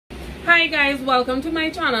Hi guys, welcome to my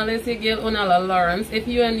channel. It's your girl Onala Lawrence. If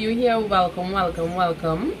you are new here, welcome.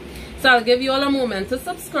 So I'll give you all a moment to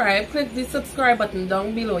subscribe. Click the subscribe button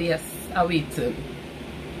down below. Yes, I wait.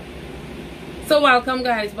 So welcome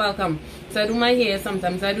guys, welcome. So I do my hair,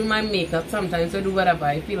 sometimes I do my makeup, sometimes I do whatever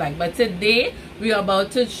I feel like. But today we are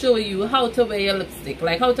about to show you how to wear your lipstick,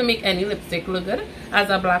 like how to make any lipstick look good as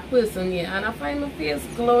a black person here. And I find my face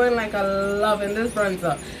glowing like I love in this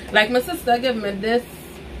bronzer. Like my sister gave me this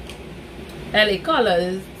LA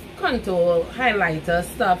Colors contour highlighter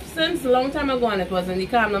stuff since a long time ago, and it was in the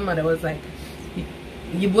car. My mother was like,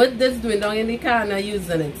 you put this doing down in the car and not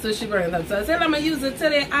using it, so she brought it up. So I said I'm gonna use it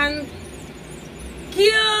today, and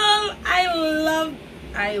girl,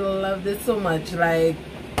 I love this so much. Like,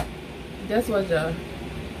 guess what, y'all?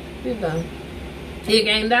 You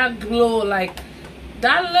getting that glow, like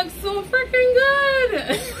that looks so freaking good.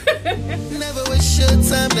 Never waste your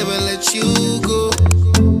time, never let you go.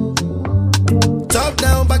 Top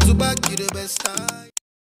down, back to back, you the best time.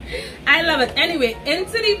 I love it. Anyway,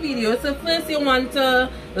 into the video. So first you want to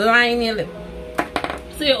line your lip.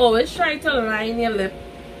 So you always try to line your lip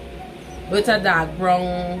with a dark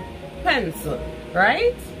brown pencil,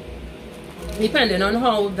 right? Depending on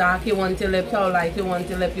how dark you want your lips, how light you want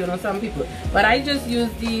your lip, you know, some people. But I just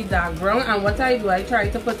use the dark brown, and what I do, I try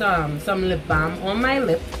to put some lip balm on my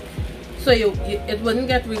lip so it wouldn't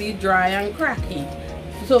get really dry and cracky.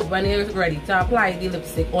 So when you're ready to apply the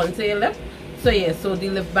lipstick onto your lip, so yeah, so the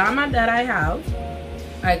lip balm that I have,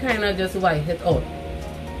 I kind of just wipe it off,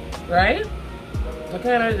 right? I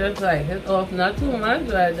kind of just wipe it off, not too much,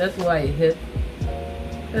 but I just wipe it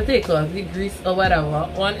to take off the grease or whatever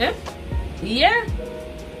on it. Yeah,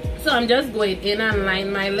 so I'm just going in and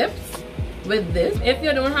line my lips with this. If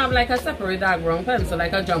you don't have like a separate dark brown pencil,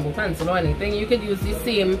 like a jumbo pencil or anything, you could use the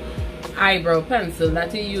same eyebrow pencil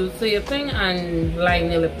that you use to your thing and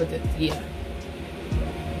line your lip with it. Yeah,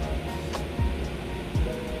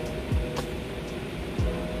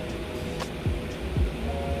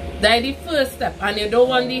 that's the first step, and you don't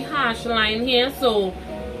want the harsh line here. So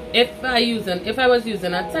if I was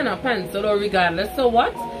using a thinner pencil, or regardless of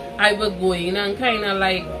what, I would go in and kind of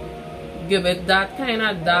like give it that kind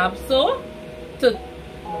of dab, so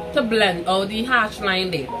to blend out the harsh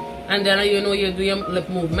line there. And then you know you do your lip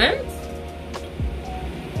movement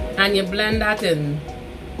and you blend that in.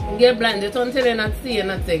 You blend it until you're not seeing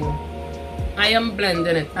nothing. I am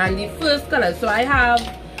blending it. And the first color, so I have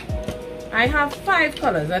 5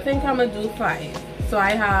 colors. I think I'm gonna do 5. So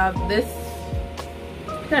I have this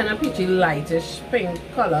kind of peachy lightish pink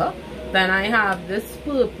color. Then I have this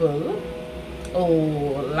purple,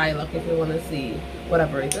 or lilac if you want to see,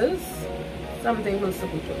 whatever it is, something close to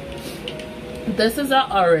purple. This is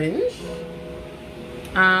an orange.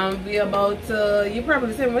 We about you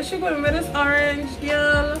probably saying, what's she going with this orange,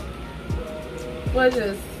 girl? What's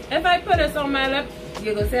this? If I put this on my lip,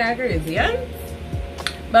 you're gonna say I'm crazy, yeah?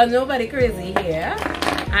 But nobody crazy here.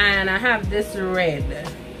 And I have this red.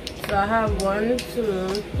 So I have 1,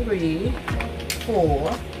 2, 3,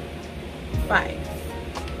 4, 5.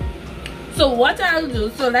 So what I'll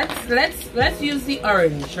do, so let's use the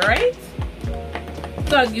orange, right?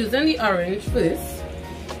 So I'm using the orange first.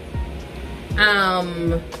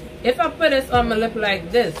 If I put this on my lip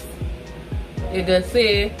like this, you can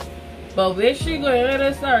say, but where's she going with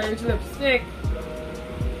this orange lipstick?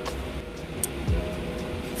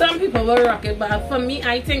 Some people will rock it, but for me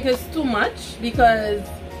I think it's too much because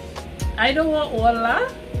I don't want all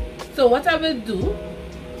that. So what I will do,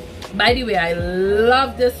 by the way, I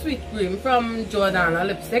love this sweet cream from Jordana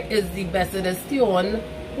lipstick. It's the best. It is stay on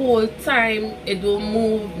whole time. It don't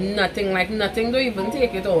move, nothing, like nothing, don't even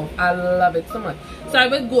take it off. I love it so much. So I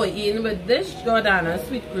will go in with this Jordana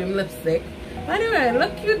sweet cream lipstick. By the way,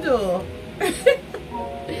 look you do.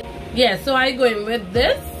 Yeah, so I go in with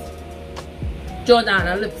this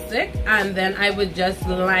Jordana lipstick, and then I would just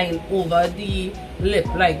line over the lip,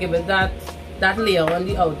 like give it that layer on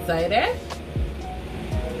the outside there.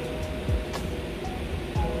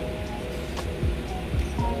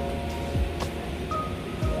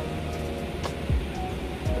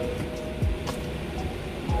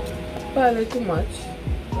 A little too much.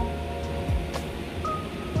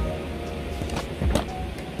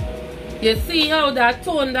 You see how that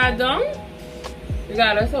tone that down?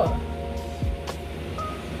 Regardless of.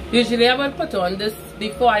 Usually I will put on this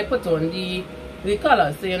before I put on the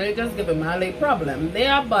color, so you know, you just give me a little problem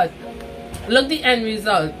there. But look the end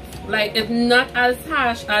result. Like, it's not as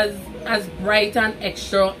harsh, as bright and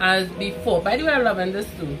extra as before. By the way, I'm loving this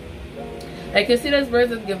too. Like, you see this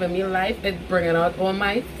bird is giving me life. It's bringing out all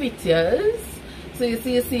my features. So you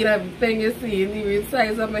see everything, you see the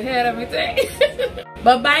size of my head, everything.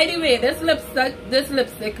 But by the way, this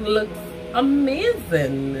lipstick looks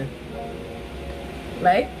amazing.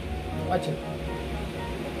 Like, watch it.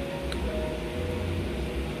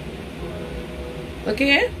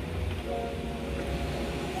 Okay.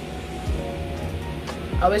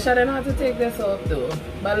 I wish I didn't have to take this off though.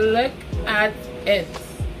 But look at it.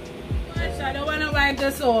 I don't want to wipe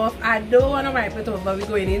this off. I don't want to wipe it off, but we're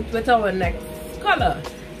going in with our next color.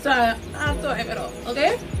 So I have to wipe it off,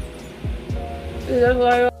 okay?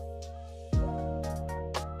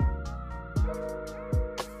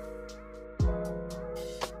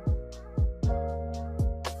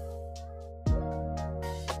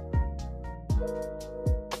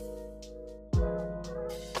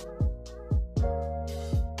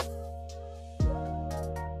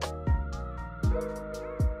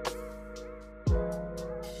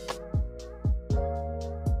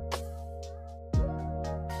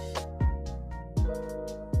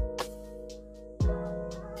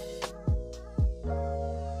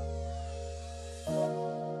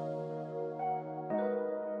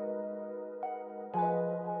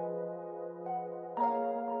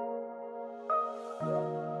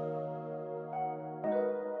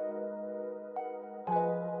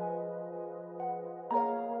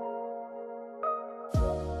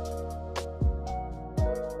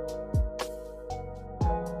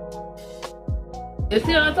 You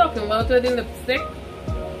see what I'm talking about with the lipstick?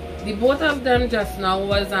 The both of them just now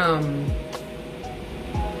was that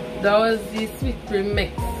was the sweet cream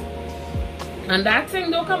mix. And that thing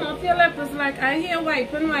don't come off your lip. It's like I hear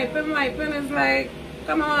wiping. It's like,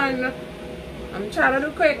 come on. I'm trying to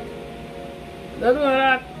do quick. Don't do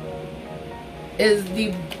that. Is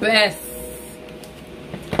the best.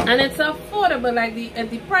 And it's affordable, like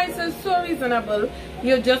the price is so reasonable.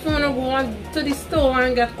 You just want to go on to the store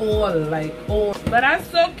and get all. But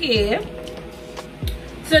that's okay.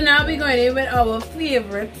 So now we're going in with our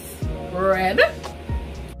favorites, red.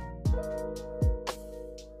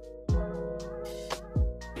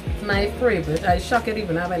 It's my favorite. I shock it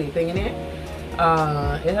even have anything in here.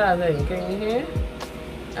 It has anything in here.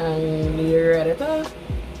 And the red it up.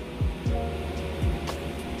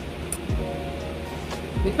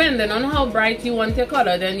 Depending on how bright you want your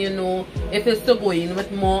color, then you know if it's to go in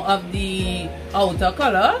with more of the outer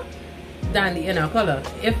color than the inner color.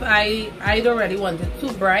 If I don't really want it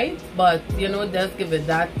too bright, but you know, just give it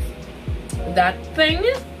that thing,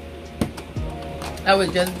 I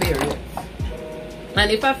will just bury it.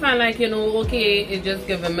 And if I find like, you know, okay, it just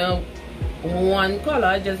giving me one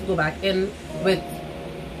color, just go back in with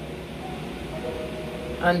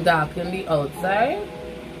and darken the outside.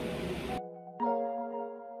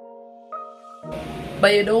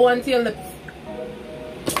 But you don't want your lips,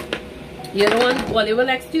 you don't want, well, you will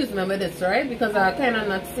excuse me with this, right? Because I kind of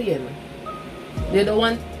not seeing. You don't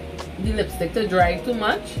want the lipstick to dry too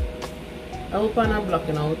much. I hope I'm not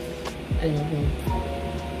blocking out anything.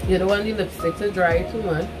 You don't want the lipstick to dry too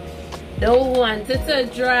much. Don't want it to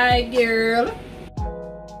dry, girl.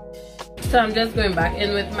 So I'm just going back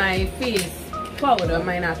in with my face powder,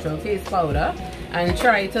 my natural face powder, and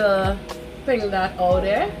try to bring that out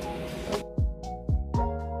there.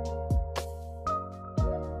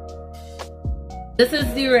 This is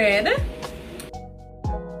the red.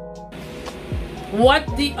 What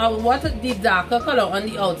the darker color on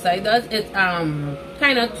the outside does, it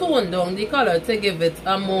kind of tone down the color to give it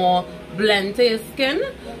a more blend to your skin.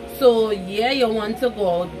 So yeah, you want to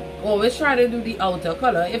go, always try to do the outer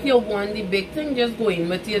color. If you want the big thing, just go in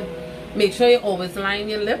with your, make sure you always line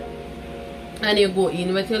your lip, and you go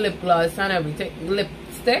in with your lip gloss and everything,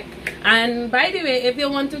 lipstick. And by the way, if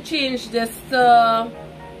you want to change this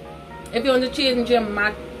if you want to change your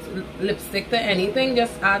matte lipstick to anything,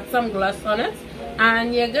 just add some gloss on it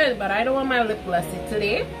and you're good. But I don't want my lip glossy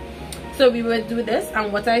today, so we would do this.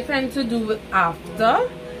 And what I tend to do after,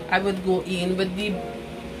 I would go in with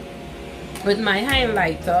my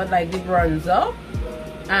highlighter, like the bronzer,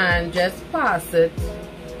 and just pass it,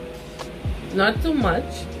 not too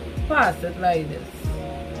much, pass it like this.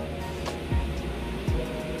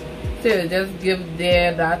 So you just give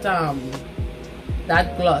there that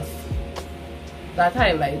gloss, that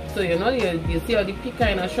highlight, so you know you see how the peak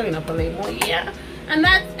kind of showing up a little more. Yeah, and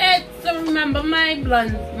that's it. So remember, my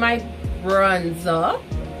bronzer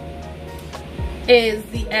is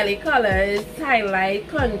the LA Colors highlight,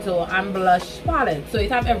 contour and blush palette. So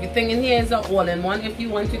it have everything in here. Is an all-in-one. If you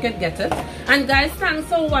want, you can get it. And guys, thanks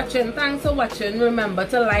for watching. Remember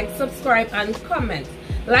to like, subscribe and comment.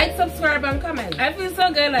 Like, subscribe, and comment. I feel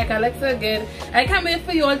so good, like I look so good. I can't wait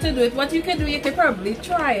for you all to do it. What you can do, you can probably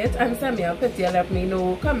try it and send me a picture, let me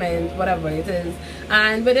know, comment, whatever it is.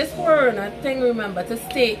 And with this corona thing, remember to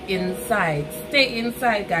stay inside. Stay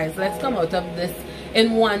inside, guys. Let's come out of this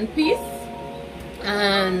in one piece.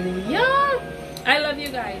 And yeah, I love you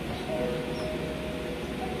guys.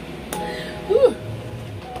 Whew.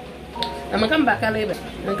 I'm gonna come back a little bit.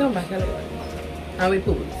 And we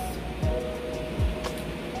pose.